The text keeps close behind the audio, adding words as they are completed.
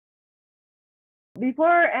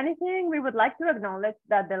before anything, we would like to acknowledge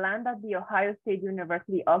that the land that the Ohio State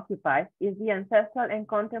University occupies is the ancestral and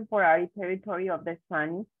contemporary territory of the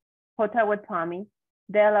Shawnee, Potawatomi,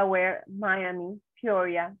 Delaware, Miami,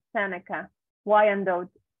 Peoria, Seneca, Wyandot,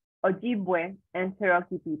 Ojibwe, and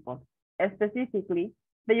Cherokee people. Specifically,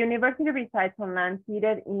 the university resides on land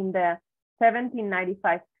ceded in the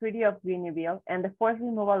 1795 Treaty of Greenville and the forced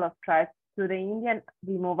removal of tribes through the Indian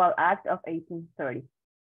Removal Act of 1830.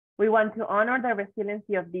 We want to honor the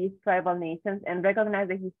resiliency of these tribal nations and recognize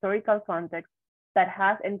the historical context that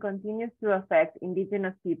has and continues to affect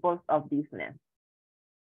indigenous peoples of these lands.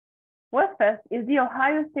 WestFest is the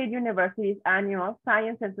Ohio State University's annual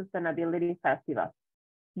Science and Sustainability Festival.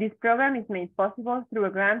 This program is made possible through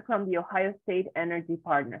a grant from the Ohio State Energy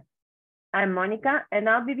Partners. I'm Monica, and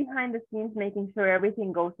I'll be behind the scenes making sure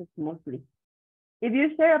everything goes smoothly. If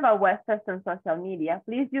you share about WestFest on social media,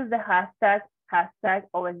 please use the hashtag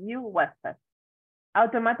 #OSUWestFest.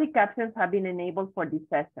 Automatic captions have been enabled for this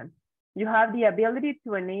session. You have the ability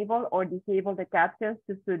to enable or disable the captions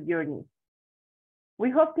to suit your needs.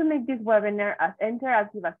 We hope to make this webinar as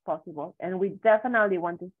interactive as possible, and we definitely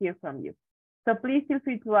want to hear from you. So please feel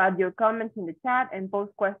free to add your comments in the chat and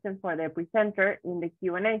post questions for the presenter in the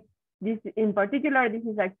Q&A. This, in particular, this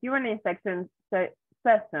is a Q&A session.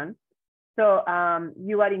 So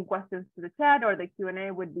you adding questions to the chat or the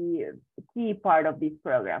Q&A would be a key part of this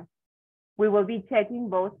program. We will be checking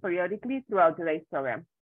both periodically throughout today's program.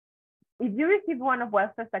 If you received one of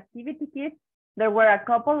WestFest activity kits, there were a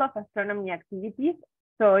couple of astronomy activities.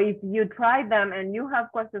 So if you tried them and you have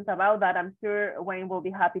questions about that, I'm sure Wayne will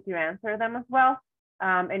be happy to answer them as well.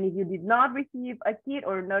 And if you did not receive a kit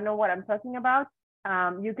or don't know what I'm talking about,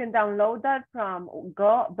 you can download that from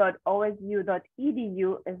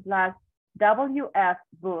go.osu.edu/WF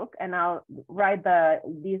book, and I'll write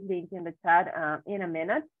this link in the chat in a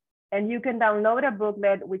minute. And you can download a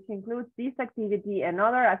booklet which includes this activity and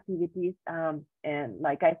other activities. And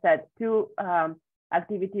like I said, 2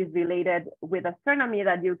 activities related with astronomy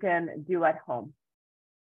that you can do at home.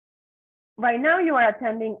 Right now you are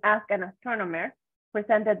attending Ask an Astronomer,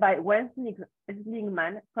 presented by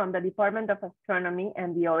Schlingman from the Department of Astronomy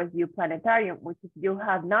and the OSU Planetarium, which if you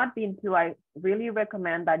have not been to, I really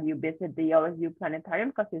recommend that you visit the OSU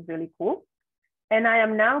Planetarium because it's really cool. And I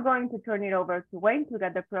am now going to turn it over to Wayne to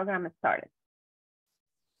get the program started.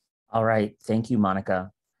 All right, thank you,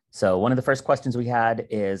 Monica. So one of the first questions we had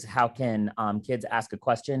is how can kids ask a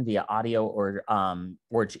question via audio or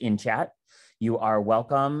in chat? You are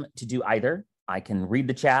welcome to do either. I can read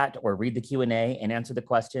the chat or read the Q&A and answer the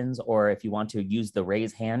questions, or if you want to use the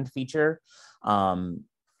raise hand feature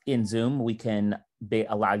in Zoom, we can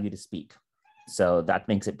allow you to speak. So that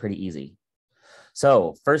makes it pretty easy.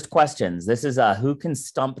 So first questions, this is who can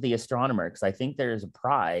stump the astronomer? Because I think there's a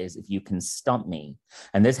prize if you can stump me.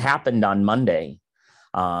 And this happened on Monday.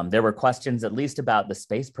 There were questions at least about the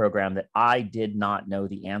space program that I did not know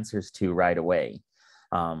the answers to right away.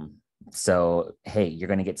 So, hey, you're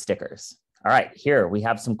going to get stickers. All right, here we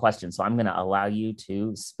have some questions. So I'm going to allow you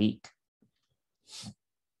to speak.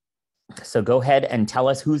 So go ahead and tell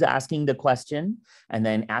us who's asking the question and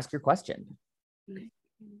then ask your question. My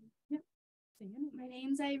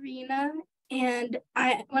name's Irina, and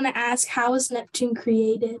I want to ask, how was Neptune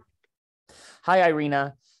created? Hi,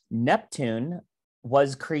 Irina. Neptune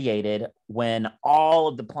was created when all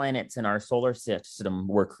of the planets in our solar system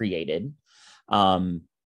were created.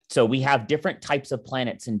 So we have different types of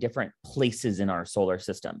planets in different places in our solar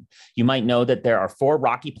system. You might know that there are 4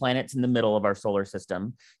 rocky planets in the middle of our solar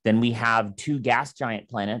system. Then we have 2 gas giant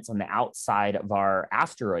planets on the outside of our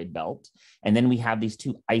asteroid belt. And then we have these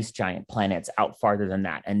 2 ice giant planets out farther than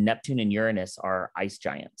that. And Neptune and Uranus are ice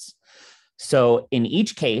giants. So in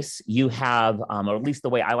each case, you have, or at least the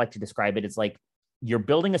way I like to describe it, it's like you're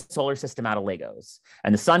building a solar system out of Legos,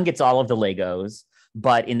 and the sun gets all of the Legos.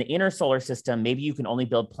 But in the inner solar system, maybe you can only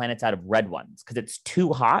build planets out of red ones because it's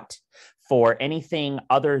too hot for anything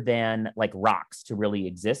other than like rocks to really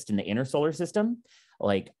exist in the inner solar system.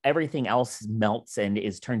 Like everything else melts and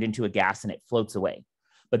is turned into a gas and it floats away.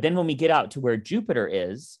 But then when we get out to where Jupiter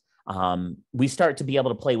is, we start to be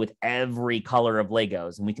able to play with every color of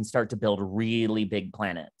Legos, and we can start to build really big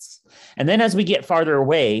planets. And then as we get farther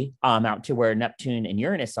away out to where Neptune and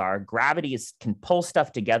Uranus are, gravity can pull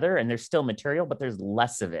stuff together, and there's still material, but there's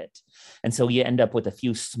less of it. And so you end up with a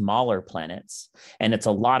few smaller planets, and it's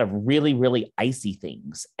a lot of really, really icy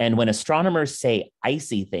things. And when astronomers say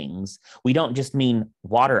icy things, we don't just mean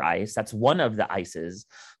water ice. That's one of the ices,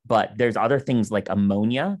 but there's other things like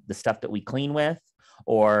ammonia, the stuff that we clean with,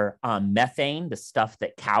 or methane, the stuff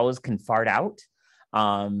that cows can fart out.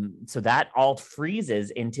 So that all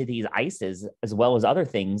freezes into these ices as well as other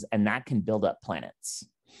things, and that can build up planets.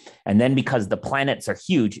 And then because the planets are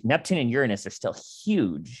huge, Neptune and Uranus are still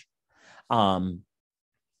huge,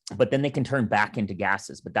 but then they can turn back into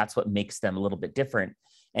gases, but that's what makes them a little bit different.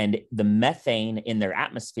 And the methane in their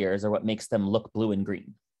atmospheres are what makes them look blue and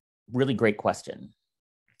green. Really great question.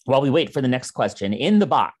 While we wait for the next question, in the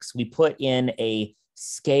box, we put in a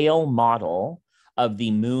scale model of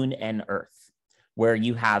the moon and Earth, where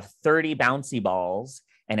you have 30 bouncy balls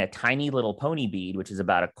and a tiny little pony bead, which is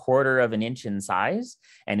about 1/4 of an inch in size.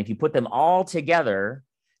 And if you put them all together,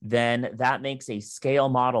 then that makes a scale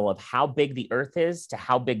model of how big the Earth is to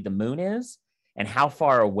how big the moon is and how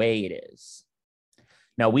far away it is.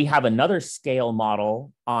 Now, we have another scale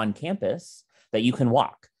model on campus that you can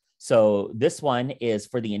walk. So this one is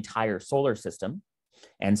for the entire solar system.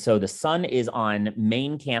 And so the sun is on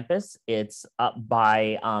main campus. It's up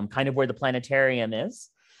by kind of where the planetarium is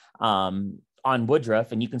on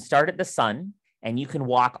Woodruff. And you can start at the sun and you can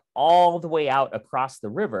walk all the way out across the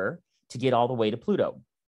river to get all the way to Pluto.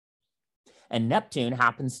 And Neptune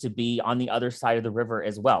happens to be on the other side of the river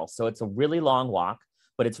as well. So it's a really long walk,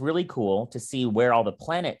 but it's really cool to see where all the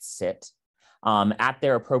planets sit at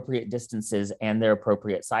their appropriate distances and their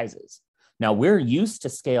appropriate sizes. Now, we're used to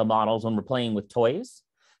scale models when we're playing with toys,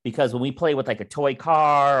 because when we play with like a toy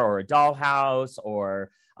car or a dollhouse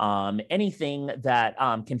or anything that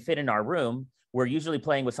can fit in our room, we're usually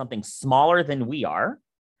playing with something smaller than we are.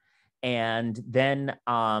 And then,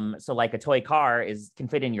 so like a toy car can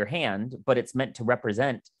fit in your hand, but it's meant to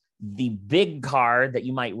represent the big car that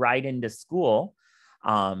you might ride into school.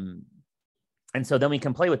 And so then we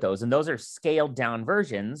can play with those. And those are scaled down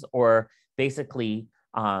versions, or basically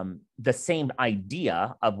the same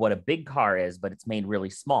idea of what a big car is, but it's made really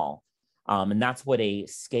small. And that's what a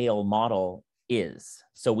scale model is.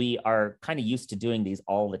 So we are kind of used to doing these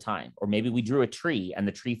all the time. Or maybe we drew a tree and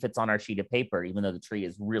the tree fits on our sheet of paper, even though the tree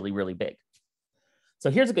is really, really big. So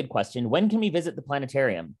here's a good question. When can we visit the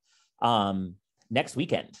planetarium? Next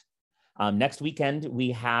weekend. Next weekend,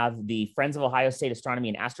 we have the Friends of Ohio State Astronomy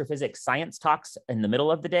and Astrophysics science talks in the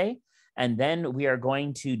middle of the day. And then we are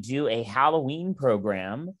going to do a Halloween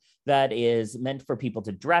program that is meant for people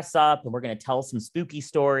to dress up. And we're going to tell some spooky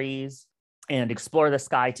stories and explore the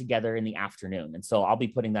sky together in the afternoon. And so I'll be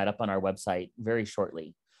putting that up on our website very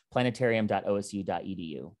shortly,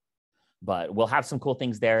 planetarium.osu.edu. But we'll have some cool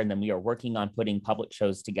things there. And then we are working on putting public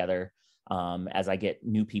shows together as I get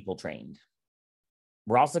new people trained.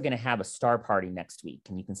 We're also going to have a star party next week,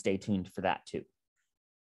 and you can stay tuned for that too.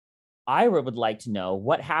 Ira would like to know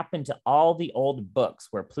what happened to all the old books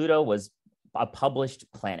where Pluto was a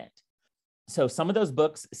published planet. So some of those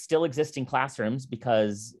books still exist in classrooms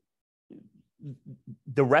because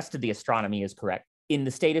the rest of the astronomy is correct. In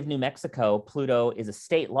the state of New Mexico, Pluto is a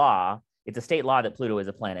state law. It's a state law that Pluto is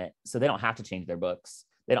a planet, so they don't have to change their books.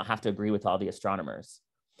 They don't have to agree with all the astronomers.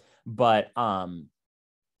 But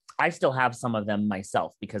I still have some of them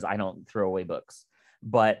myself because I don't throw away books.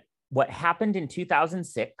 But what happened in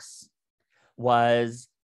 2006 was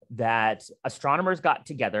that astronomers got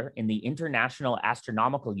together in the International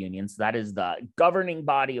Astronomical Union. So that is the governing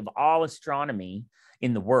body of all astronomy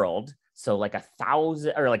in the world. So like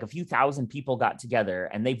 1,000 or like a few thousand people got together,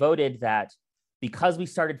 and they voted that because we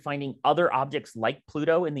started finding other objects like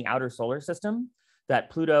Pluto in the outer solar system,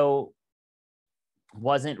 that Pluto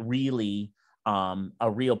wasn't really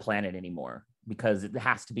a real planet anymore, because it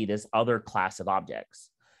has to be this other class of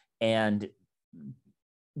objects. And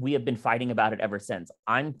we have been fighting about it ever since.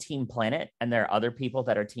 I'm team planet, and there are other people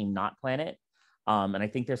that are team not planet. And I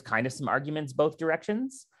think there's kind of some arguments both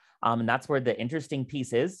directions. And that's where the interesting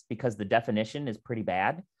piece is, because the definition is pretty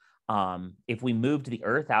bad. If we moved the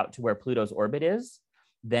Earth out to where Pluto's orbit is,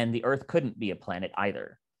 then the Earth couldn't be a planet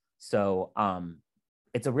either. So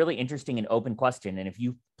it's a really interesting and open question. And if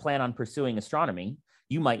you plan on pursuing astronomy,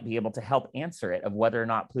 you might be able to help answer it of whether or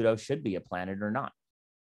not Pluto should be a planet or not.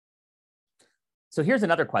 So here's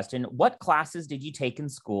another question. What classes did you take in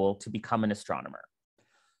school to become an astronomer?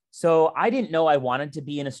 So I didn't know I wanted to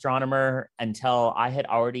be an astronomer until I had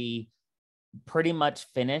already pretty much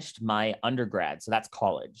finished my undergrad. So that's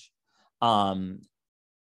college.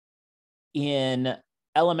 In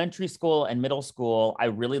elementary school and middle school, I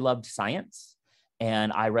really loved science.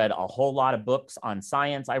 And I read a whole lot of books on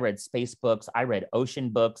science. I read space books. I read ocean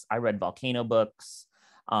books. I read volcano books.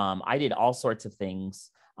 I did all sorts of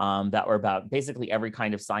things that were about basically every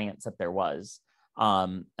kind of science that there was.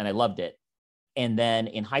 And I loved it. And then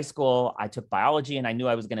in high school, I took biology, and I knew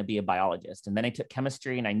I was going to be a biologist. And then I took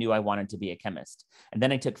chemistry, and I knew I wanted to be a chemist. And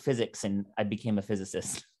then I took physics, and I became a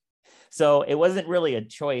physicist. So it wasn't really a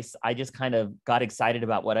choice. I just kind of got excited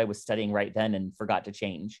about what I was studying right then and forgot to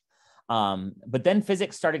change. But then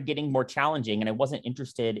physics started getting more challenging, and I wasn't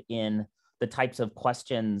interested in the types of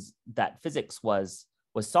questions that physics was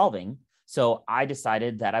solving. So I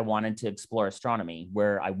decided that I wanted to explore astronomy,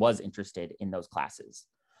 where I was interested in those classes,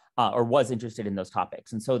 or was interested in those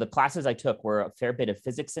topics. And so the classes I took were a fair bit of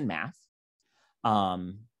physics and math.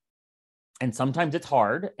 And sometimes it's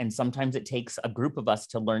hard, and sometimes it takes a group of us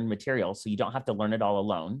to learn material, so you don't have to learn it all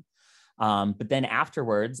alone. But then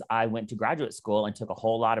afterwards, I went to graduate school and took a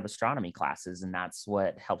whole lot of astronomy classes, and that's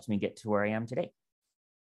what helped me get to where I am today.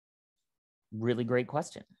 Really great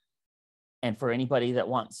question. And for anybody that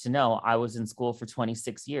wants to know, I was in school for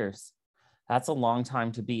 26 years. That's a long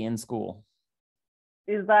time to be in school.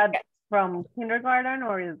 Is that from kindergarten,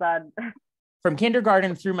 or is that? From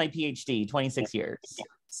kindergarten through my PhD, 26 years.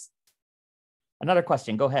 Another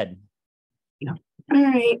question, go ahead. All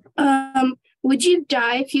right. Would you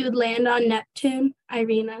die if you would land on Neptune,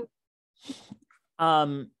 Irina?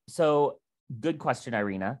 So good question,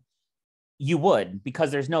 Irina. You would, because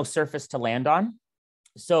there's no surface to land on.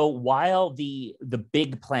 So while the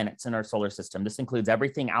big planets in our solar system, this includes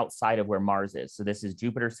everything outside of where Mars is. So this is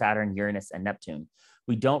Jupiter, Saturn, Uranus, and Neptune.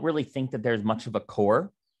 We don't really think that there's much of a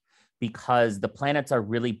core, because the planets are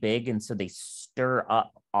really big. And so they stir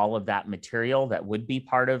up all of that material that would be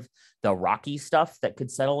part of the rocky stuff that could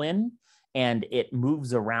settle in. And it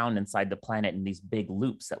moves around inside the planet in these big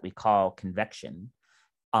loops that we call convection.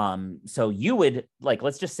 So you would, like,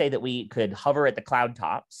 let's just say that we could hover at the cloud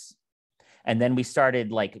tops, and then we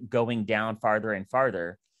started like going down farther and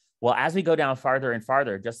farther. Well, as we go down farther and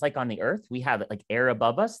farther, just like on the Earth, we have like air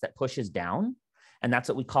above us that pushes down. And that's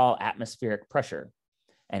what we call atmospheric pressure.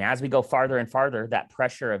 And as we go farther and farther, that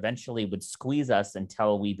pressure eventually would squeeze us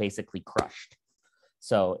until we basically crushed.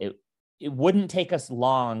 So it wouldn't take us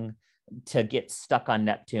long to get stuck on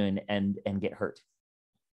Neptune and get hurt.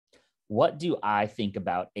 What do I think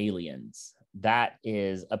about aliens? That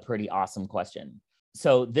is a pretty awesome question.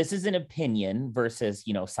 So this is an opinion versus,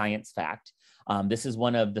 science fact. This is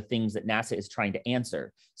one of the things that NASA is trying to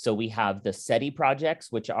answer. So we have the SETI projects,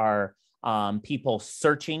 which are people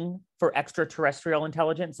searching for extraterrestrial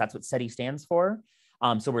intelligence. That's what SETI stands for.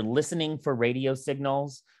 So we're listening for radio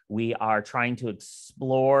signals. We are trying to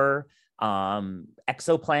explore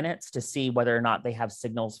exoplanets to see whether or not they have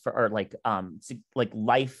signals for, or like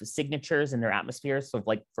life signatures in their atmosphere. So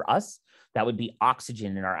like for us, that would be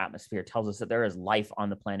oxygen in our atmosphere, tells us that there is life on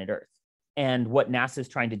the planet Earth. And what NASA is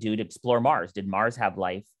trying to do to explore Mars. Did Mars have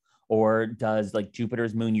life? Or does like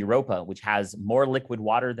Jupiter's moon Europa, which has more liquid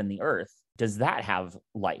water than the Earth, does that have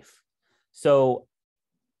life? So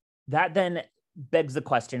that then begs the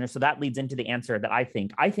question, or so that leads into the answer that I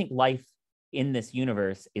think life in this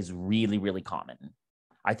universe is really, really common.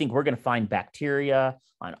 I think we're going to find bacteria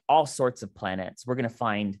on all sorts of planets. We're going to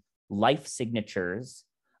find life signatures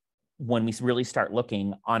when we really start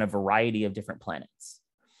looking on a variety of different planets.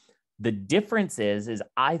 The difference is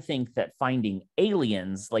I think that finding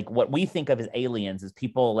aliens, like what we think of as aliens, is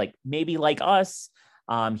people like maybe like us,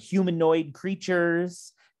 humanoid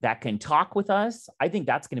creatures that can talk with us. I think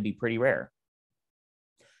that's going to be pretty rare.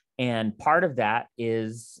 And part of that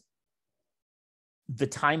is the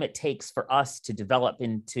time it takes for us to develop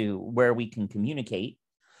into where we can communicate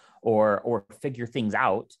or figure things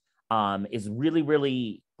out is really,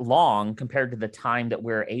 really long compared to the time that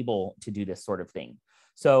we're able to do this sort of thing.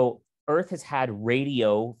 So Earth has had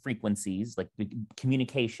radio frequencies, like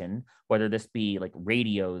communication, whether this be like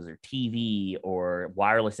radios or TV or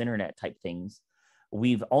wireless internet type things.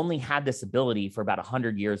 We've only had this ability for about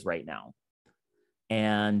 100 years right now.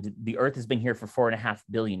 And the Earth has been here for 4.5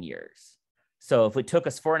 billion years. So if it took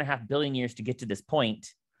us 4.5 billion years to get to this point,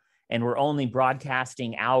 and we're only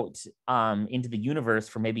broadcasting out into the universe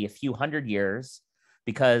for maybe a few hundred years,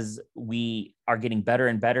 because we are getting better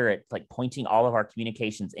and better at like pointing all of our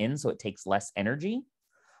communications in, so it takes less energy,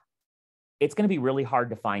 it's going to be really hard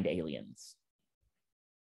to find aliens.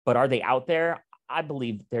 But are they out there? I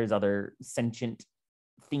believe there's other sentient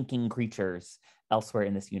thinking creatures elsewhere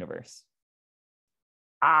in this universe.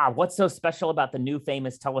 What's so special about the new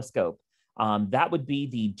famous telescope? That would be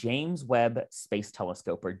the James Webb Space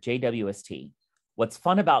Telescope, or JWST. What's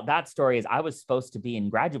fun about that story is I was supposed to be in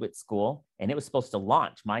graduate school, and it was supposed to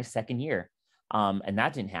launch my second year, and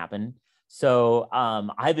that didn't happen. So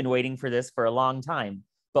I've been waiting for this for a long time.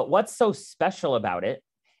 But what's so special about it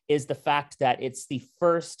is the fact that it's the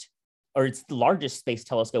first, or it's the largest space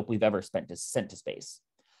telescope we've ever sent to space.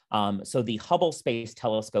 So the Hubble Space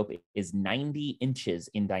Telescope is 90 inches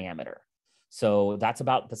in diameter. So that's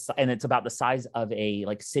about and it's about the size of a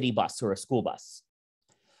like city bus or a school bus.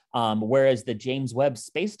 Whereas the James Webb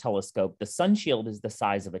Space Telescope, the sun shield is the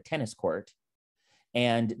size of a tennis court,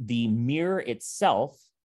 and the mirror itself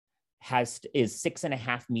is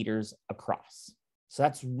 6.5 meters across. So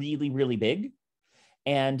that's really, really big.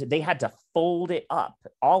 And they had to fold it up,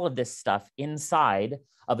 all of this stuff inside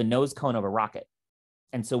of a nose cone of a rocket.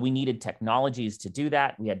 And so we needed technologies to do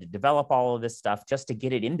that. We had to develop all of this stuff just to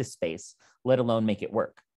get it into space, let alone make it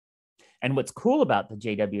work. And what's cool about the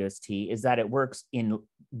JWST is that it works in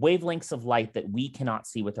wavelengths of light that we cannot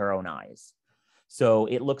see with our own eyes. So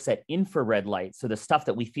it looks at infrared light. So the stuff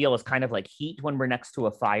that we feel is kind of like heat when we're next to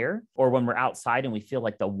a fire, or when we're outside and we feel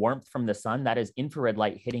like the warmth from the sun, that is infrared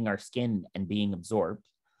light hitting our skin and being absorbed.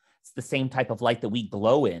 It's the same type of light that we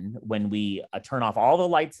glow in when we turn off all the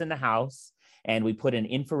lights in the house and we put an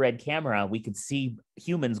infrared camera. We could see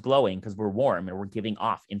humans glowing because we're warm and we're giving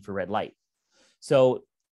off infrared light. So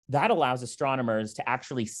that allows astronomers to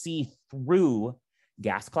actually see through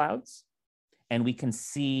gas clouds, and we can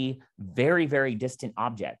see very, very distant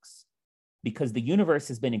objects because the universe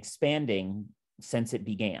has been expanding since it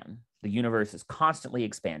began. The universe is constantly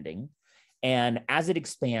expanding. And as it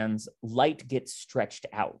expands, light gets stretched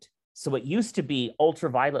out. So it used to be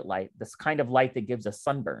ultraviolet light, this kind of light that gives us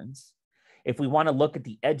sunburns. If we want to look at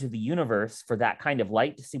the edge of the universe for that kind of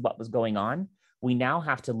light to see what was going on, we now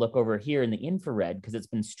have to look over here in the infrared because it's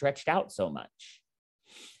been stretched out so much.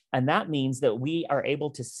 And that means that we are able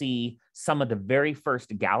to see some of the very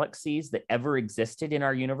first galaxies that ever existed in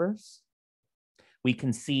our universe. We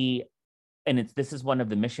can see, and this is one of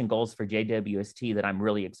the mission goals for JWST that I'm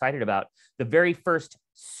really excited about, the very first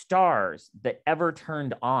stars that ever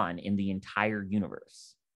turned on in the entire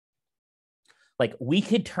universe. Like, we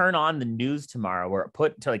could turn on the news tomorrow or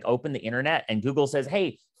open the internet and Google says,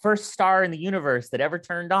 hey, first star in the universe that ever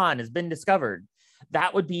turned on has been discovered.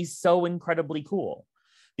 That would be so incredibly cool,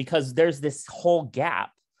 because there's this whole gap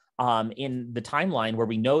in the timeline where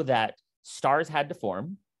we know that stars had to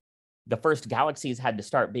form, the first galaxies had to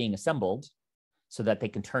start being assembled so that they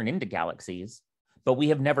can turn into galaxies, but we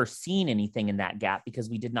have never seen anything in that gap because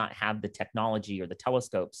we did not have the technology or the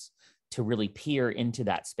telescopes to really peer into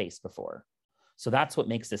that space before. So that's what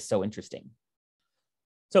makes this so interesting.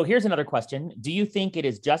 So here's another question. Do you think it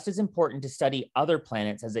is just as important to study other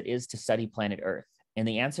planets as it is to study planet Earth? And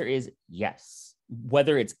the answer is yes.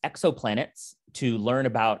 Whether it's exoplanets to learn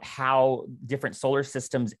about how different solar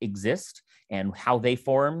systems exist and how they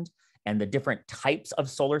formed, and the different types of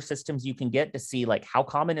solar systems you can get to see, like, how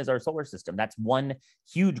common is our solar system? That's one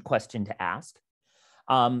huge question to ask.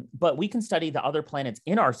 But we can study the other planets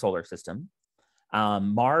in our solar system.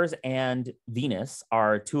 Mars and Venus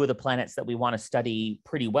are two of the planets that we want to study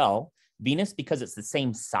pretty well. Venus, because it's the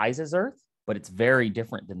same size as Earth, but it's very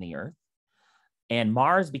different than the Earth. And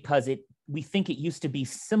Mars, because we think it used to be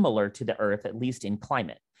similar to the Earth, at least in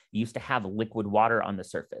climate. It used to have liquid water on the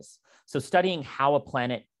surface. So studying how a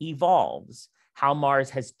planet evolves, how Mars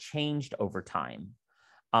has changed over time,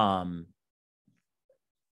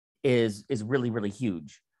 is really, really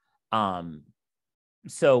huge.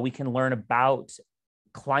 So we can learn about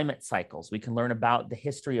climate cycles. We can learn about the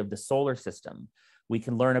history of the solar system. We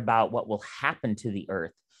can learn about what will happen to the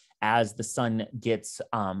Earth as the sun gets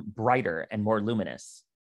brighter and more luminous.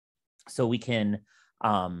 So we can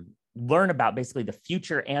learn about basically the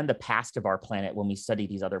future and the past of our planet when we study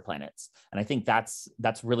these other planets. And I think that's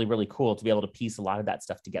really, really cool to be able to piece a lot of that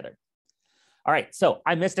stuff together. All right, so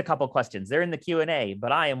I missed a couple questions. They're in the Q&A,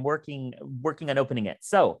 but I am working on opening it.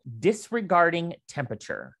 So, disregarding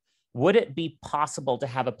temperature, would it be possible to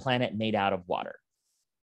have a planet made out of water?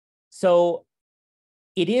 So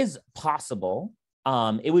it is possible.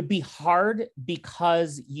 It would be hard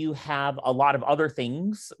because you have a lot of other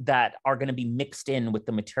things that are going to be mixed in with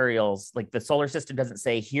the materials. Like, the solar system doesn't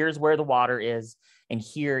say, here's where the water is, and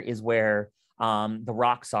here is where the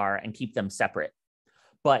rocks are, and keep them separate.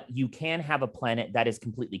 But you can have a planet that is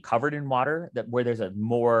completely covered in water, where there's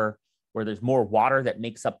more water that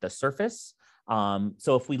makes up the surface.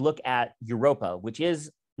 So if we look at Europa, which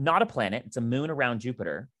is not a planet, it's a moon around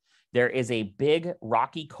Jupiter, there is a big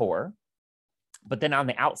rocky core, but then on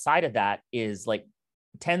the outside of that is like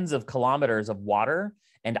tens of kilometers of water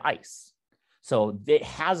and ice. So it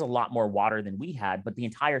has a lot more water than we had, but the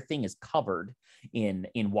entire thing is covered in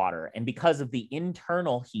water. And because of the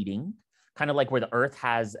internal heating, kind of like where the Earth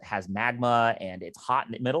has magma and it's hot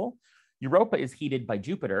in the middle, Europa is heated by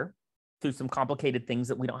Jupiter through some complicated things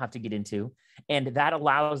that we don't have to get into. And that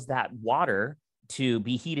allows that water to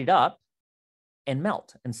be heated up and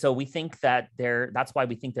melt. And so we think that's why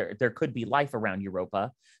we think there could be life around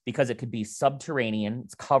Europa, because it could be subterranean.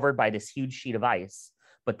 It's covered by this huge sheet of ice,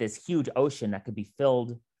 but this huge ocean that could be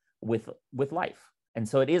filled with life. And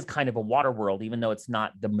so it is kind of a water world, even though it's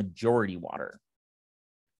not the majority water.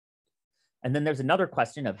 And then there's another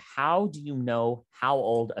question of how do you know how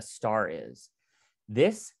old a star is?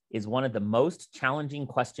 This is one of the most challenging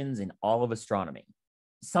questions in all of astronomy.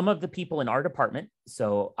 Some of the people in our department,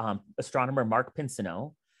 so astronomer Mark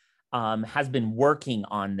Pinsino, has been working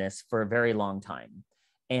on this for a very long time.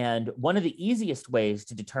 And one of the easiest ways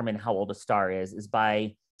to determine how old a star is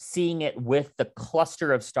by seeing it with the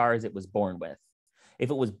cluster of stars it was born with. If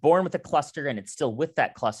it was born with a cluster and it's still with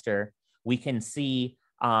that cluster, we can see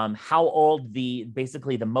how old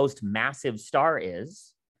basically the most massive star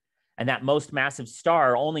is. And that most massive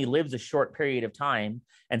star only lives a short period of time.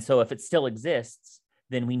 And so if it still exists,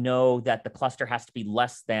 then we know that the cluster has to be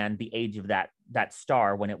less than the age of that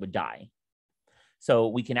star when it would die. So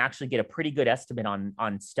we can actually get a pretty good estimate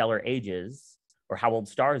on stellar ages or how old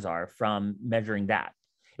stars are from measuring that.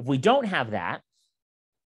 If we don't have that,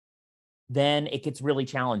 then it gets really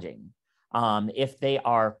challenging. If they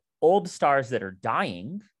are old stars that are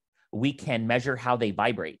dying, we can measure how they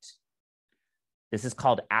vibrate. This is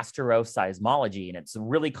called astroseismology, and it's a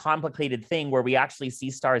really complicated thing where we actually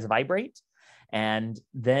see stars vibrate, and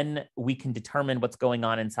then we can determine what's going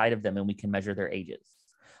on inside of them, and we can measure their ages.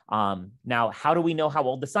 Now, how do we know how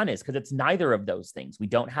old the sun is? Because it's neither of those things. We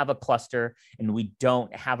don't have a cluster, and we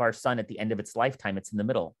don't have our sun at the end of its lifetime. It's in the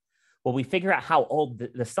middle. Well, we figure out how old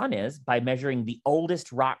the sun is by measuring the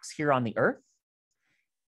oldest rocks here on the Earth,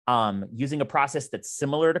 using a process that's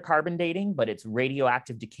similar to carbon dating, but it's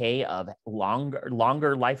radioactive decay of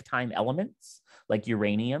longer lifetime elements like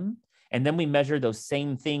uranium. And then we measure those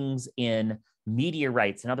same things in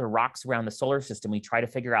meteorites and other rocks around the solar system. We try to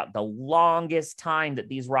figure out the longest time that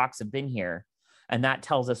these rocks have been here. And that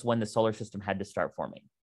tells us when the solar system had to start forming.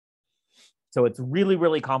 So it's really,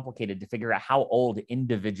 really complicated to figure out how old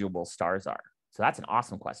individual stars are. So that's an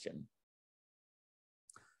awesome question.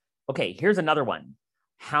 Okay, here's another one.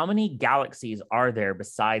 How many galaxies are there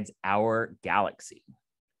besides our galaxy?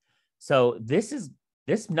 So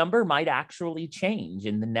this number might actually change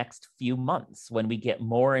in the next few months when we get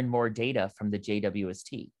more and more data from the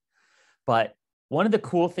JWST. But one of the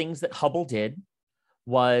cool things that Hubble did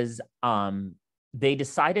was they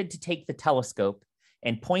decided to take the telescope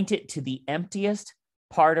and point it to the emptiest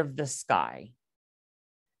part of the sky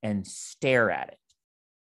and stare at it.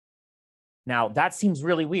 Now, that seems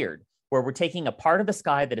really weird, where we're taking a part of the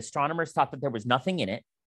sky that astronomers thought that there was nothing in it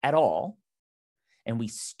at all, and we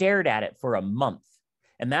stared at it for a month.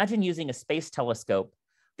 Imagine using a space telescope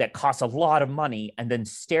that costs a lot of money and then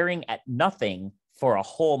staring at nothing for a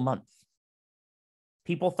whole month.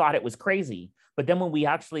 People thought it was crazy, but then when we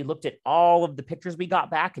actually looked at all of the pictures we got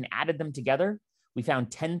back and added them together, we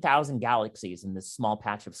found 10,000 galaxies in this small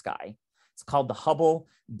patch of sky. It's called the Hubble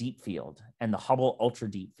Deep Field and the Hubble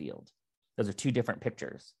Ultra Deep Field. Those are two different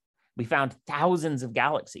pictures. We found thousands of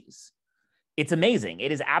galaxies. It's amazing.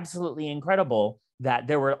 It is absolutely incredible that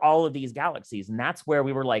there were all of these galaxies. And that's where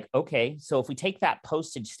we were like, okay, so if we take that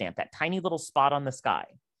postage stamp, that tiny little spot on the sky,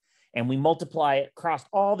 and we multiply it across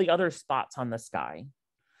all the other spots on the sky,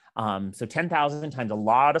 so 10,000 times a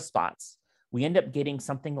lot of spots, we end up getting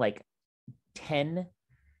something like 10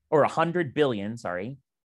 or 100 billion,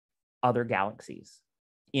 other galaxies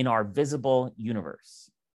in our visible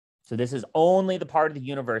universe. So this is only the part of the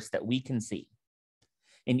universe that we can see.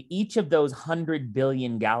 And each of those 100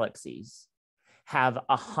 billion galaxies have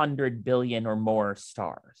 100 billion or more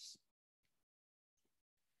stars.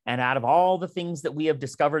 And out of all the things that we have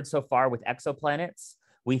discovered so far with exoplanets,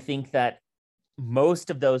 we think that most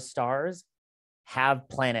of those stars have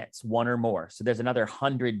planets, one or more. So there's another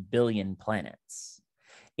 100 billion planets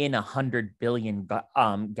in 100 billion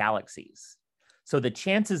galaxies. So the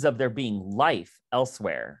chances of there being life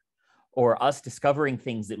elsewhere or us discovering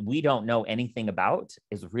things that we don't know anything about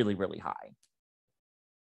is really, really high.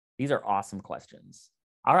 These are awesome questions.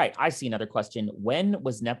 All right, I see another question. When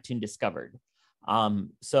was Neptune discovered?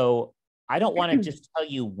 So I don't want to just tell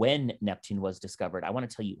you when Neptune was discovered. I want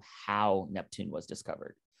to tell you how Neptune was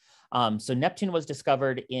discovered. So Neptune was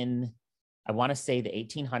discovered in, I want to say the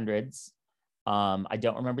 1800s. I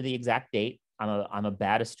don't remember the exact date. I'm a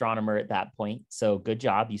bad astronomer at that point. So good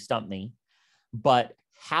job, you stumped me. But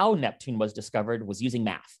how Neptune was discovered was using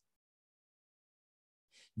math.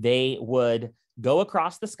 They would go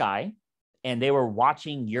across the sky and they were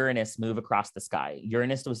watching Uranus move across the sky.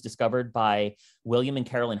 Uranus was discovered by William and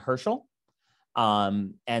Carolyn Herschel.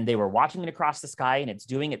 And they were watching it across the sky and it's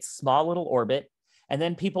doing its small little orbit. And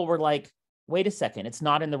then people were like, wait a second, it's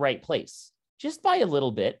not in the right place, just by a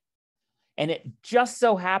little bit. And it just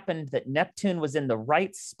so happened that Neptune was in the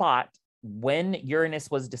right spot when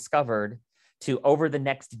Uranus was discovered to, over the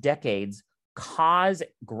next decades, cause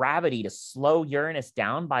gravity to slow Uranus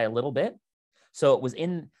down by a little bit. So it was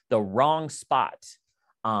in the wrong spot.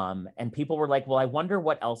 And people were like, well, I wonder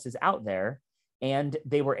what else is out there. And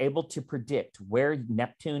they were able to predict where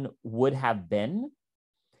Neptune would have been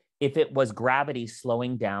if it was gravity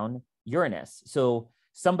slowing down Uranus. So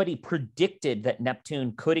somebody predicted that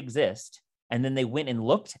Neptune could exist, and then they went and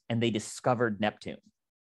looked and they discovered Neptune.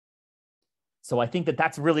 So I think that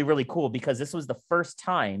that's really, really cool, because this was the first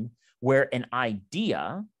time where an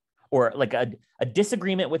idea or like a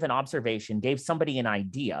disagreement with an observation gave somebody an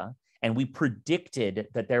idea, and we predicted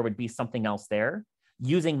that there would be something else there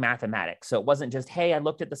using mathematics. So it wasn't just, hey, I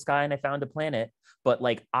looked at the sky and I found a planet, but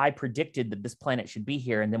like I predicted that this planet should be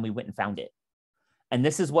here, and then we went and found it. And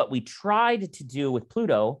this is what we tried to do with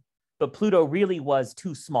Pluto, but Pluto really was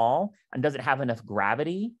too small and doesn't have enough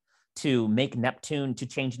gravity to make Neptune, to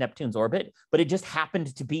change Neptune's orbit, but it just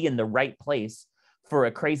happened to be in the right place for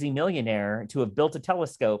a crazy millionaire to have built a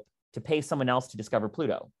telescope to pay someone else to discover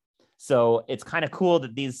Pluto. So it's kind of cool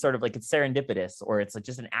that these sort of like, it's serendipitous, or it's like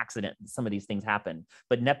just an accident that some of these things happen.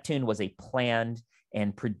 But Neptune was a planned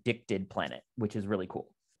and predicted planet, which is really cool.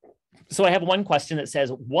 So I have one question that says,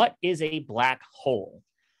 what is a black hole?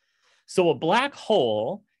 So a black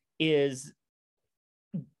hole it's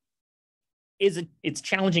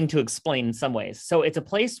challenging to explain in some ways. So it's a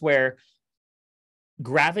place where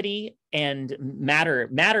gravity and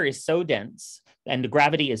matter is so dense and the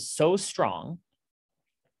gravity is so strong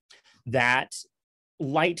that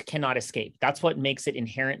light cannot escape. That's what makes it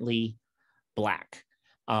inherently black.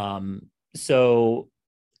 So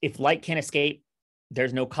if light can't escape,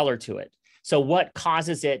 there's no color to it. So what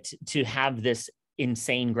causes it to have this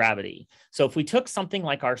insane gravity? So if we took something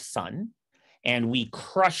like our sun and we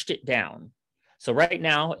crushed it down. So right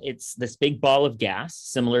now it's this big ball of gas,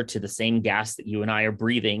 similar to the same gas that you and I are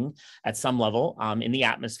breathing at some level in the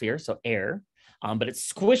atmosphere, so air, but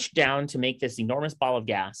it's squished down to make this enormous ball of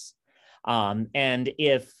gas. And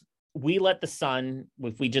if we let the sun,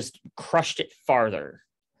 if we just crushed it farther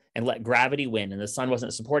and let gravity win, and the sun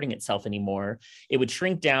wasn't supporting itself anymore, it would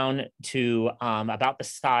shrink down to about the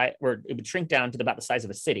size, or it would shrink down to about the size of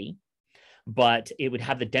a city, but it would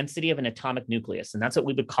have the density of an atomic nucleus. And that's what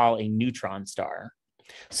we would call a neutron star.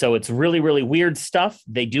 So it's really, really weird stuff.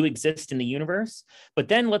 They do exist in the universe. But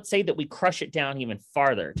then let's say that we crush it down even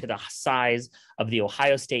farther to the size of the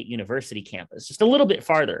Ohio State University campus, just a little bit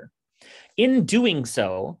farther. In doing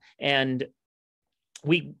so, and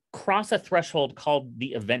we cross a threshold called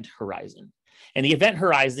the event horizon. And the event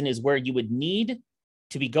horizon is where you would need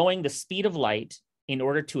to be going the speed of light in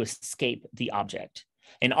order to escape the object.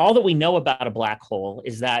 And all that we know about a black hole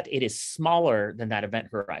is that it is smaller than that event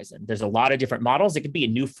horizon. There's a lot of different models. It could be a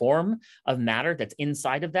new form of matter that's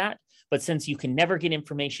inside of that. But since you can never get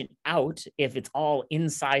information out if it's all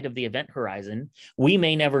inside of the event horizon, we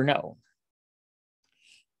may never know.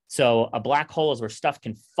 So a black hole is where stuff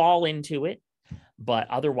can fall into it, but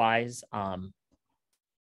otherwise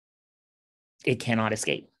it cannot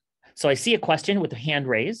escape. So I see a question with the hand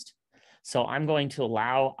raised. So I'm going to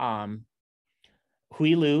allow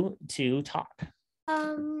Huilu to talk.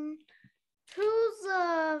 Who's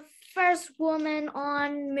the first woman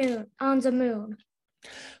on the moon?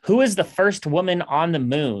 Who is the first woman on the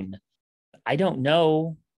moon? I don't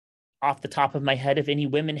know off the top of my head if any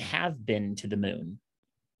women have been to the moon.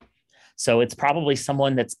 So it's probably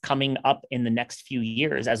someone that's coming up in the next few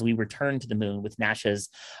years as we return to the moon with NASA's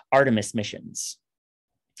Artemis missions.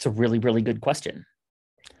 It's a really, really good question.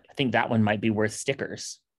 I think that one might be worth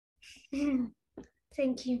stickers.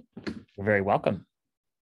 Thank you. You're very welcome.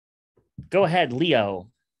 Go ahead,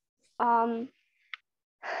 Leo. My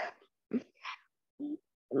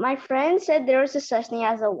friend said there was a such thing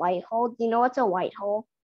as a white hole. Do you know what's a white hole?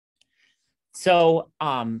 So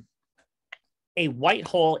a white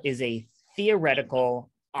hole is a theoretical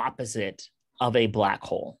opposite of a black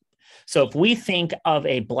hole. So if we think of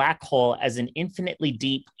a black hole as an infinitely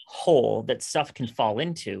deep hole that stuff can fall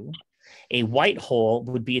into, a white hole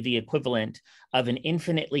would be the equivalent of an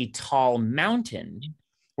infinitely tall mountain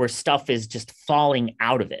where stuff is just falling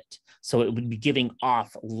out of it. So it would be giving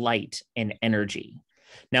off light and energy.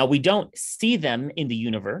 Now, we don't see them in the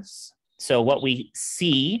universe. So what we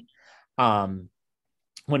see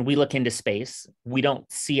when we look into space, we don't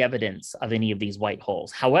see evidence of any of these white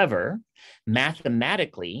holes. However,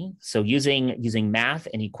 mathematically, so using math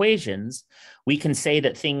and equations, we can say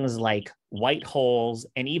that things like white holes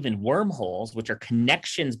and even wormholes, which are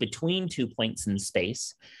connections between 2 points in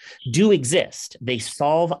space, do exist. They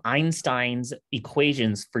solve Einstein's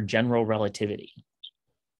equations for general relativity.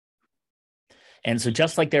 And so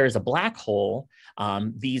just like there is a black hole,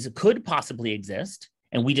 these could possibly exist.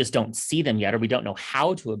 and we just don't see them yet, or we don't know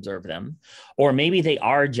how to observe them. Or maybe they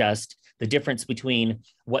are just the difference between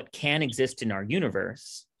what can exist in our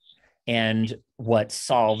universe and what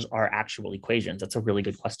solves our actual equations. That's a really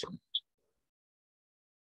good question.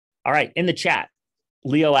 All right, in the chat,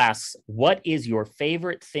 Leo asks, what is your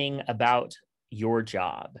favorite thing about your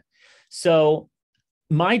job? So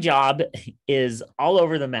my job is all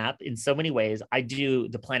over the map in so many ways. I do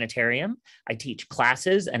the planetarium, I teach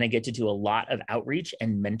classes, and I get to do a lot of outreach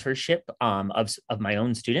and mentorship of my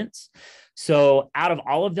own students. So out of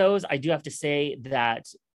all of those, I do have to say that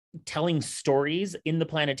telling stories in the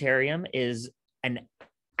planetarium is an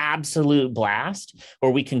absolute blast,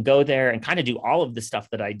 where we can go there and kind of do all of the stuff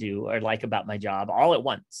that I do or like about my job all at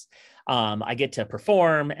once. I get to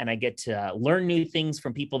perform, and I get to learn new things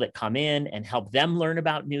from people that come in and help them learn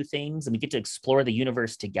about new things. And we get to explore the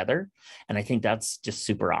universe together. And I think that's just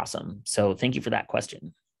super awesome. So thank you for that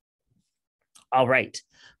question. All right,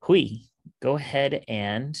 Hui, go ahead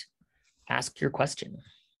and ask your question.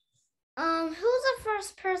 Who's the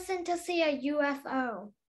first person to see a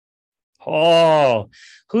UFO? Oh,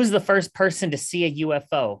 who's the first person to see a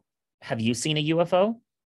UFO? Have you seen a UFO?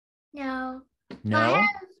 No. No. I have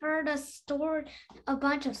heard a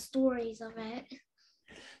bunch of stories of it.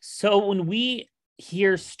 So when we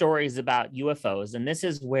hear stories about UFOs, and this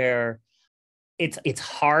is where it's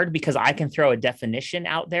hard, because I can throw a definition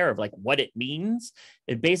out there of like what it means.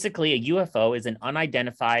 Basically, a UFO is an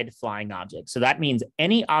unidentified flying object. So that means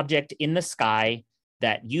any object in the sky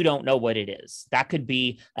that you don't know what it is. That could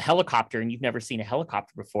be a helicopter, and you've never seen a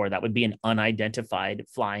helicopter before. That would be an unidentified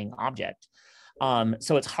flying object.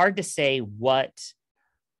 So it's hard to say what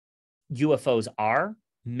UFOs are.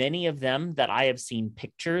 Many of them that I have seen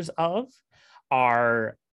pictures of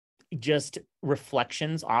are just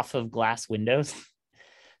reflections off of glass windows.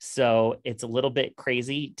 So it's a little bit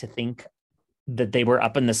crazy to think that they were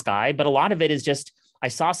up in the sky, but a lot of it is just, I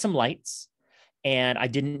saw some lights and I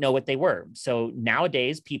didn't know what they were. So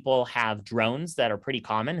nowadays people have drones that are pretty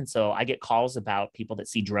common. And so I get calls about people that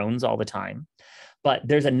see drones all the time. But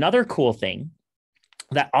there's another cool thing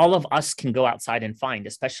that all of us can go outside and find,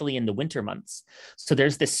 especially in the winter months. So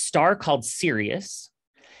there's this star called Sirius.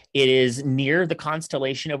 It is near the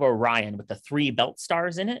constellation of Orion with the 3 belt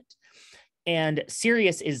stars in it. And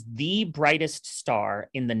Sirius is the brightest star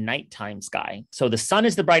in the nighttime sky. So the sun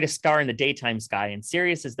is the brightest star in the daytime sky, and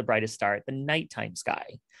Sirius is the brightest star at the nighttime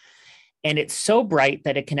sky. And it's so bright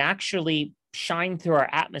that it can actually shine through our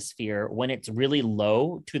atmosphere when it's really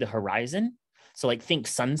low to the horizon. So like think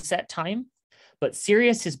sunset time. But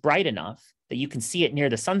Sirius is bright enough that you can see it near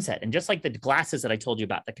the sunset. And just like the glasses that I told you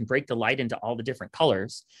about that can break the light into all the different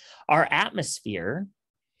colors, our atmosphere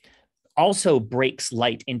also breaks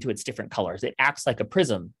light into its different colors. It acts like a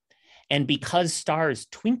prism. And because stars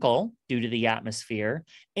twinkle due to the atmosphere,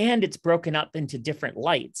 and it's broken up into different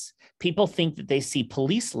lights, people think that they see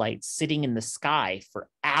police lights sitting in the sky for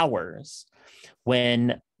hours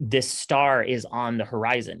when this star is on the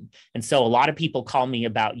horizon. And so a lot of people call me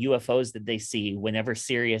about UFOs that they see whenever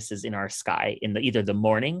Sirius is in our sky in either the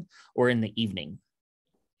morning or in the evening.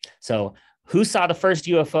 So who saw the first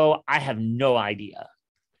UFO? I have no idea.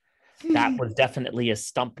 That was definitely a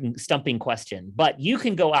stumping question, but you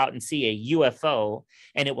can go out and see a UFO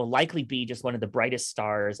and it will likely be just one of the brightest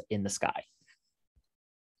stars in the sky.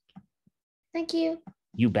 Thank you.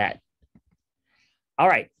 You bet. All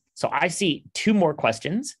right. So I see 2 more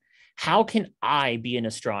questions. How can I be an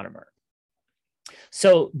astronomer?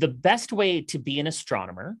 So the best way to be an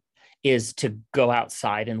astronomer is to go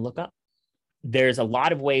outside and look up. There's a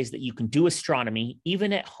lot of ways that you can do astronomy,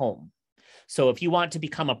 even at home. So if you want to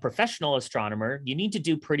become a professional astronomer, you need to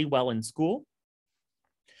do pretty well in school.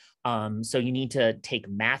 So you need to take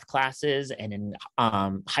math classes, and in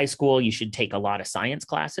high school, you should take a lot of science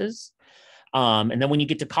classes. And then when you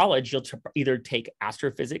get to college, you'll either take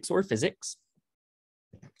astrophysics or physics.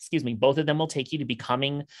 Excuse me, both of them will take you to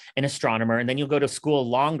becoming an astronomer. And then you'll go to school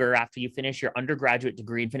longer after you finish your undergraduate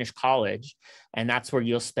degree and finish college. And that's where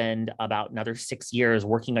you'll spend about another 6 years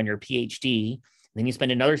working on your PhD. Then you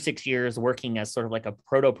spend another 6 years working as sort of like a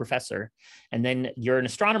proto-professor. And then you're an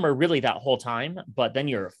astronomer really that whole time, but then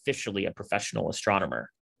you're officially a professional astronomer.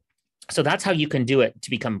 So that's how you can do it to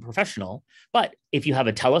become a professional. But if you have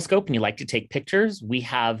a telescope and you like to take pictures, we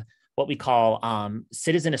have what we call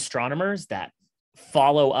citizen astronomers that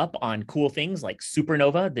follow up on cool things like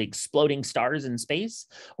supernova, the exploding stars in space,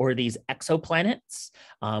 or these exoplanets,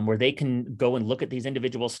 where they can go and look at these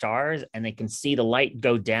individual stars and they can see the light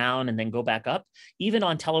go down and then go back up, even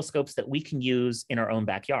on telescopes that we can use in our own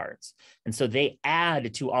backyards. And so they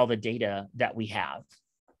add to all the data that we have.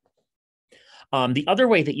 The other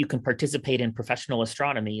way that you can participate in professional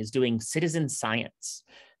astronomy is doing citizen science.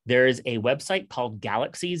 There is a website called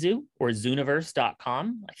Galaxy Zoo or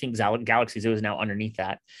zooniverse.com. I think Galaxy Zoo is now underneath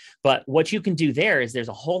that. But what you can do there is there's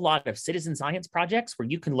a whole lot of citizen science projects where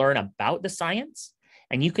you can learn about the science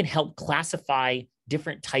and you can help classify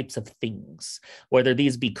different types of things, whether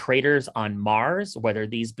these be craters on Mars, whether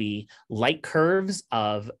these be light curves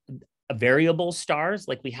of variable stars,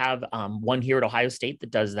 like we have one here at Ohio State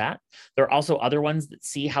that does that. There are also other ones that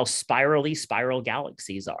see how spiral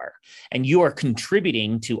galaxies are. And you are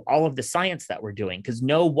contributing to all of the science that we're doing, because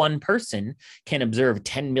no one person can observe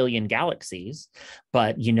 10 million galaxies,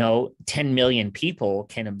 but 10 million people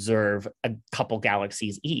can observe a couple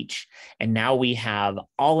galaxies each. And now we have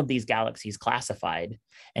all of these galaxies classified,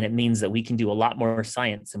 and it means that we can do a lot more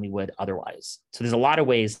science than we would otherwise. So there's a lot of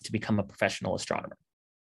ways to become a professional astronomer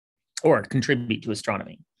or contribute to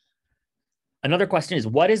astronomy. Another question is,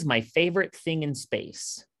 what is my favorite thing in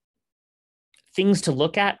space? Things to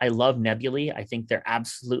look at. I love nebulae. I think they're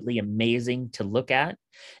absolutely amazing to look at,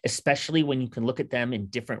 especially when you can look at them in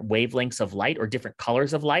different wavelengths of light or different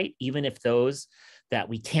colors of light, even if those that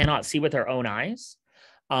we cannot see with our own eyes.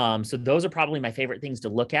 So those are probably my favorite things to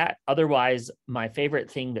look at. Otherwise, my favorite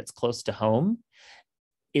thing that's close to home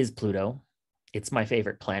is Pluto. It's my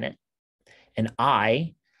favorite planet. And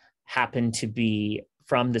I happen to be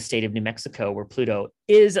from the state of New Mexico, where Pluto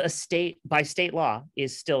is a state, by state law,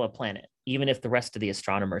 is still a planet, even if the rest of the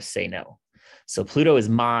astronomers say no. So Pluto is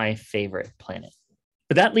my favorite planet.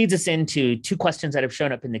 But that leads us into two questions that have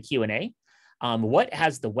shown up in the Q&A. What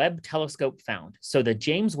has the Webb telescope found? So the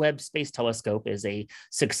James Webb Space Telescope is a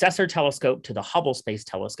successor telescope to the Hubble Space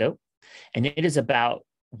Telescope, and it is about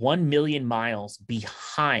 1 million miles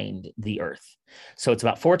behind the Earth. So it's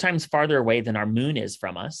about 4 times farther away than our moon is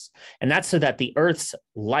from us. And that's so that the Earth's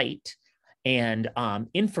light and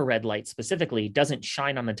infrared light specifically doesn't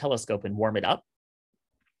shine on the telescope and warm it up.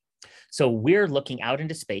 So we're looking out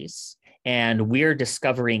into space and we're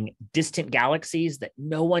discovering distant galaxies that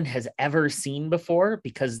no one has ever seen before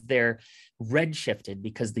because they're redshifted,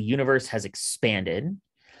 because the universe has expanded.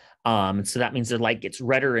 So that means their light gets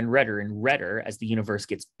redder and redder and redder as the universe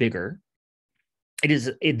gets bigger.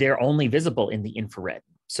 They're only visible in the infrared.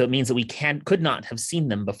 So it means that we could not have seen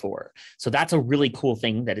them before. So that's a really cool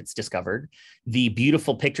thing that it's discovered. The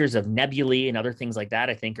beautiful pictures of nebulae and other things like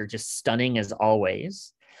that, I think, are just stunning as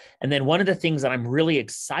always. And then one of the things that I'm really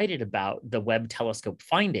excited about the Webb telescope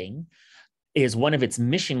finding is one of its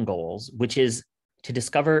mission goals, which is to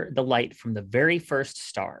discover the light from the very first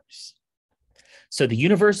stars. So the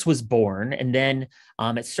universe was born, and then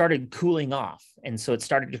it started cooling off. And so it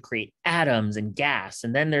started to create atoms and gas.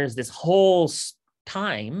 And then there's this whole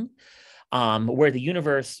time where the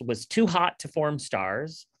universe was too hot to form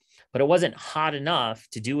stars, but it wasn't hot enough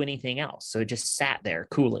to do anything else. So it just sat there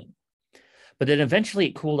cooling. But then eventually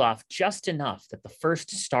it cooled off just enough that the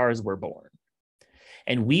first stars were born.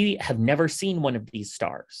 And we have never seen one of these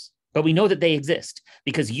stars, but we know that they exist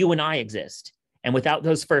because you and I exist. And without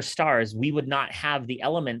those first stars, we would not have the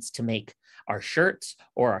elements to make our shirts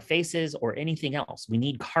or our faces or anything else. We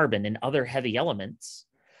need carbon and other heavy elements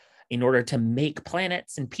in order to make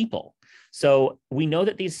planets and people. So we know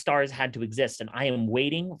that these stars had to exist, and I am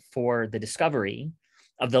waiting for the discovery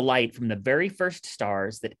of the light from the very first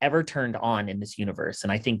stars that ever turned on in this universe.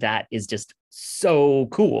 And I think that is just so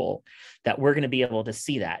cool that we're going to be able to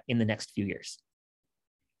see that in the next few years.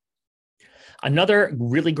 Another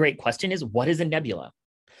really great question is, what is a nebula?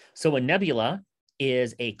 So a nebula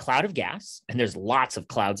is a cloud of gas, and there's lots of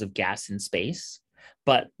clouds of gas in space.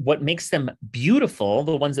 But what makes them beautiful,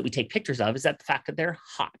 the ones that we take pictures of, is that the fact that they're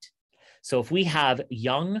hot. So if we have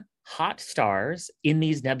young, hot stars in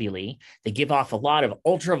these nebulae, they give off a lot of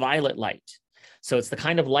ultraviolet light. So it's the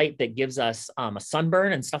kind of light that gives us a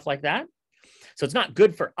sunburn and stuff like that. So it's not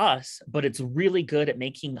good for us, but it's really good at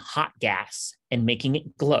making hot gas and making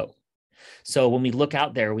it glow. So when we look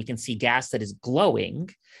out there, we can see gas that is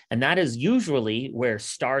glowing, and that is usually where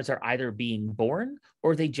stars are either being born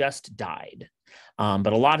or they just died.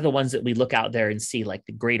 But a lot of the ones that we look out there and see, like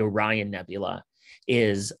the Great Orion Nebula,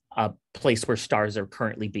 is a place where stars are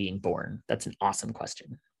currently being born. That's an awesome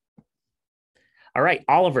question. All right,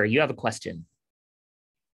 Oliver, you have a question.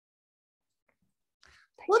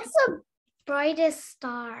 What's the brightest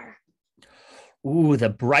star? Ooh, the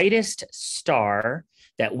brightest star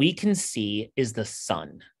that we can see is the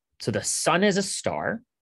sun. So the sun is a star,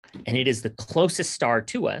 and it is the closest star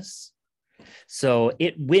to us. So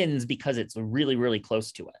it wins because it's really, really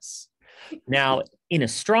close to us. Now, in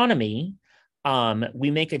astronomy,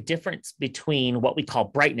 we make a difference between what we call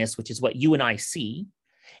brightness, which is what you and I see,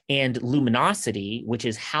 and luminosity, which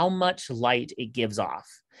is how much light it gives off.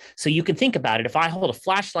 So you can think about it. If I hold a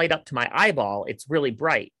flashlight up to my eyeball, it's really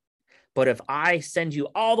bright. But if I send you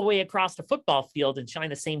all the way across the football field and shine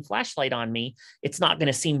the same flashlight on me, it's not going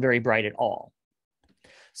to seem very bright at all.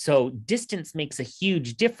 So distance makes a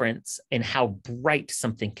huge difference in how bright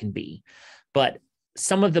something can be. But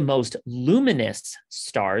some of the most luminous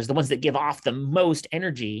stars, the ones that give off the most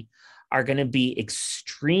energy, are going to be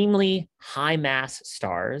extremely high mass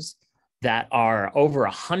stars that are over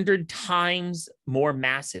 100 times more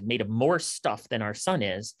massive, made of more stuff than our sun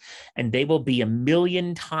is, and they will be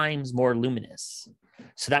 1,000,000 times more luminous.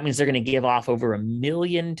 So that means they're going to give off over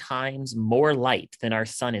 1,000,000 times more light than our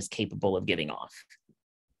sun is capable of giving off.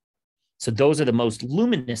 So those are the most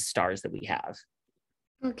luminous stars that we have.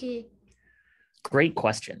 Okay. Great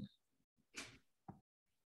question.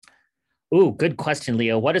 Ooh, good question,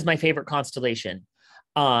 Leo. What is my favorite constellation?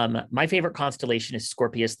 My favorite constellation is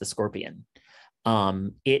Scorpius the Scorpion.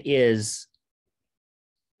 It is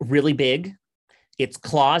really big. Its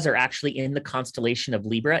claws are actually in the constellation of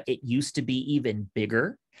Libra. It used to be even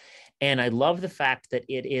bigger. And I love the fact that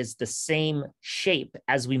it is the same shape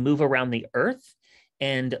as we move around the Earth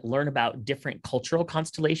and learn about different cultural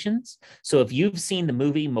constellations. So if you've seen the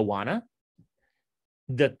movie Moana,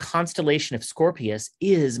 the constellation of Scorpius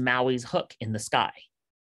is Maui's hook in the sky.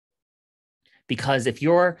 Because if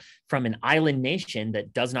you're from an island nation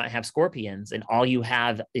that does not have scorpions and all you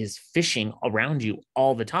have is fishing around you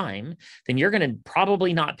all the time, then you're going to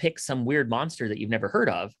probably not pick some weird monster that you've never heard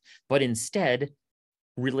of, but instead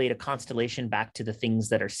relate a constellation back to the things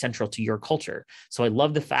that are central to your culture. So I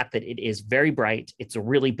love the fact that it is very bright, it's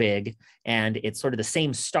really big, and it's sort of the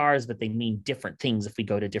same stars, but they mean different things if we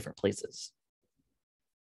go to different places.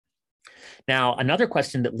 Now, another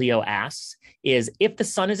question that Leo asks is, if the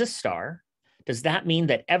sun is a star, does that mean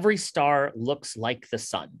that every star looks like the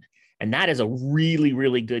sun? And that is a really,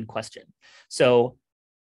 really good question. So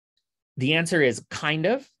the answer is kind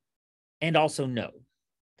of, and also no.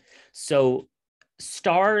 So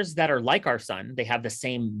stars that are like our sun, they have the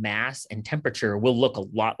same mass and temperature, will look a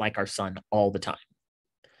lot like our sun all the time.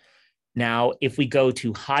 Now, if we go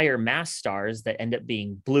to higher mass stars that end up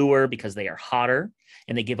being bluer because they are hotter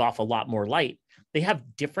and they give off a lot more light, they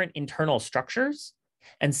have different internal structures.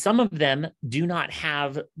 And some of them do not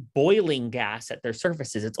have boiling gas at their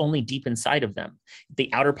surfaces. It's only deep inside of them.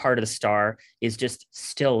 The outer part of the star is just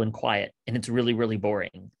still and quiet, and it's really, really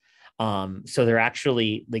boring. So they're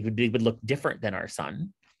actually, they would look different than our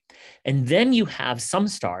sun. And then you have some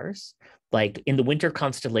stars, like in the winter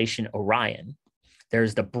constellation Orion,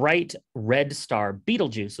 there's the bright red star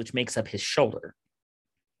Betelgeuse, which makes up his shoulder.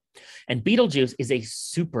 And Betelgeuse is a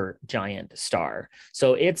super giant star.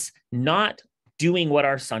 So it's not doing what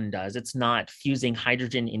our sun does. It's not fusing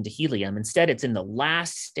hydrogen into helium. Instead, it's in the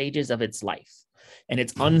last stages of its life, and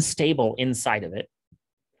it's unstable inside of it.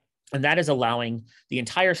 And that is allowing the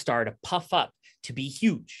entire star to puff up to be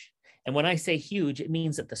huge. And when I say huge, it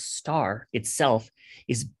means that the star itself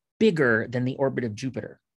is bigger than the orbit of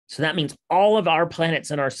Jupiter. So that means all of our planets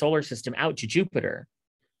in our solar system out to Jupiter,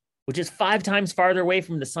 which is 5 times farther away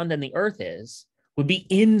from the sun than the Earth is, would be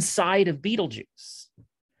inside of Betelgeuse,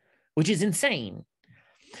 which is insane.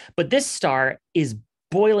 But this star is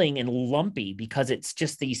boiling and lumpy because it's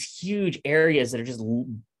just these huge areas that are just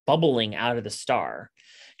bubbling out of the star.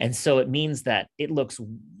 And so it means that it looks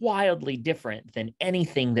wildly different than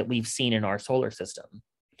anything that we've seen in our solar system.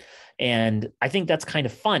 And I think that's kind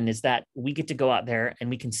of fun, is that we get to go out there and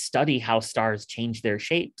we can study how stars change their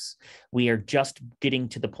shapes. We are just getting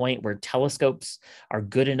to the point where telescopes are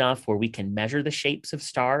good enough where we can measure the shapes of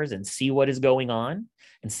stars and see what is going on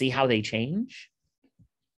and see how they change.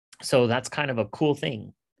 So that's kind of a cool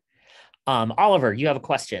thing. Oliver, you have a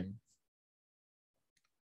question.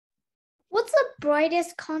 What's the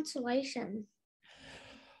brightest constellation?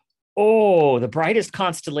 Oh, the brightest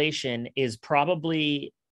constellation is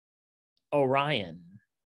probably Orion,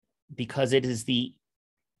 because it is the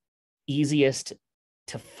easiest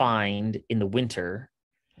to find in the winter.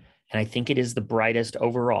 And I think it is the brightest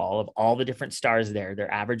overall of all the different stars there. Their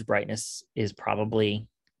average brightness is probably,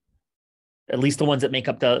 at least the ones that make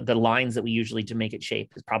up the lines that we usually to make it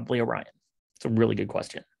shape, is probably Orion. It's a really good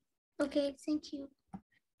question. Okay, thank you.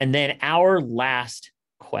 And then our last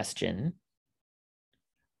question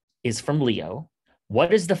is from Leo.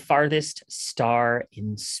 What is the farthest star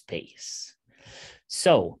in space?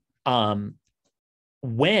 So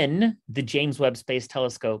when the James Webb Space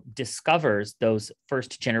Telescope discovers those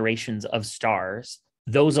first generations of stars,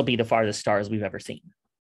 those will be the farthest stars we've ever seen.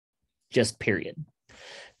 Just period.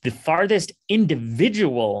 The farthest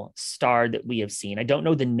individual star that we have seen, I don't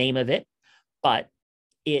know the name of it, but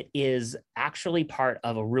it is actually part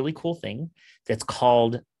of a really cool thing that's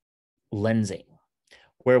called lensing,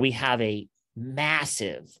 where we have a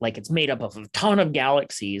massive, like it's made up of a ton of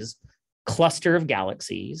galaxies, cluster of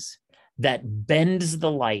galaxies that bends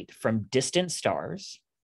the light from distant stars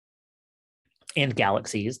and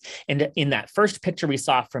galaxies. And in that first picture we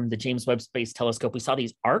saw from the James Webb Space Telescope, we saw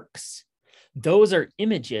these arcs. Those are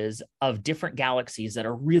images of different galaxies that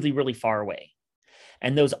are really, really far away.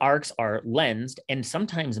 And those arcs are lensed and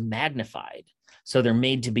sometimes magnified. So they're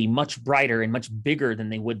made to be much brighter and much bigger than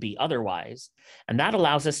they would be otherwise. And that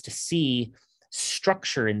allows us to see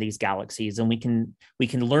structure in these galaxies, and we can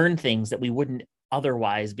learn things that we wouldn't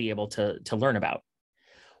otherwise be able to learn about.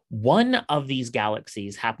 One of these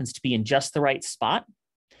galaxies happens to be in just the right spot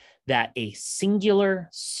that a singular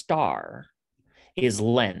star is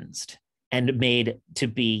lensed and made to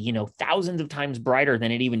be, you know, thousands of times brighter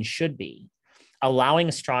than it even should be, allowing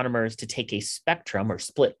astronomers to take a spectrum or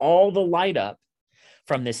split all the light up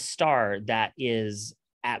from this star that is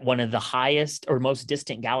at one of the highest or most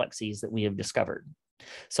distant galaxies that we have discovered.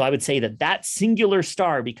 So I would say that that singular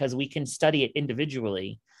star, because we can study it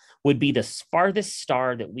individually, would be the farthest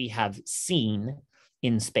star that we have seen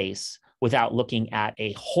in space without looking at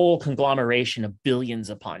a whole conglomeration of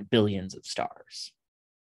billions upon billions of stars.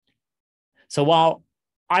 So while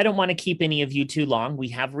I don't want to keep any of you too long, we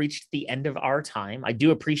have reached the end of our time. I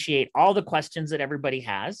do appreciate all the questions that everybody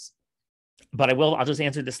has, but I'll just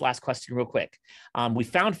answer this last question real quick. We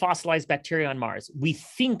found fossilized bacteria on Mars. We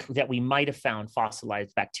think that we might have found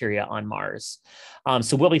fossilized bacteria on Mars.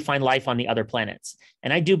 So will we find life on the other planets?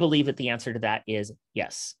 And I do believe that the answer to that is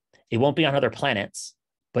yes. It won't be on other planets,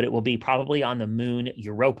 but it will be probably on the moon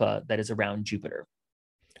Europa that is around Jupiter,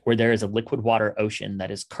 where there is a liquid water ocean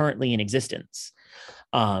that is currently in existence.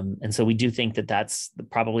 And so we do think that that's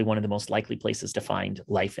probably one of the most likely places to find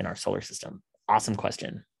life in our solar system. Awesome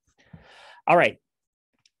question. All right.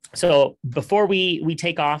 So before we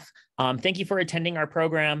take off, thank you for attending our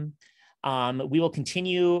program. We will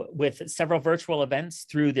continue with several virtual events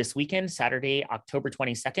through this weekend, Saturday, October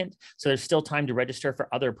 22nd. So there's still time to register for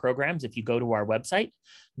other programs if you go to our website,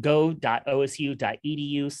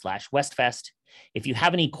 go.osu.edu/WestFest. If you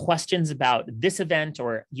have any questions about this event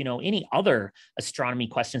or, you know, any other astronomy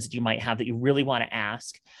questions that you might have that you really want to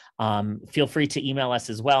ask, feel free to email us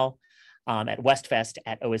as well. At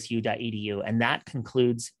westfest@osu.edu. And that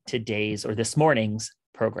concludes today's or this morning's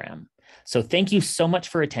program. So thank you so much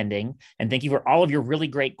for attending. And thank you for all of your really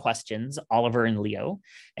great questions, Oliver and Leo.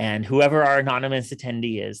 And whoever our anonymous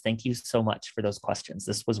attendee is, thank you so much for those questions.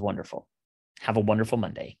 This was wonderful. Have a wonderful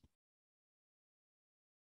Monday.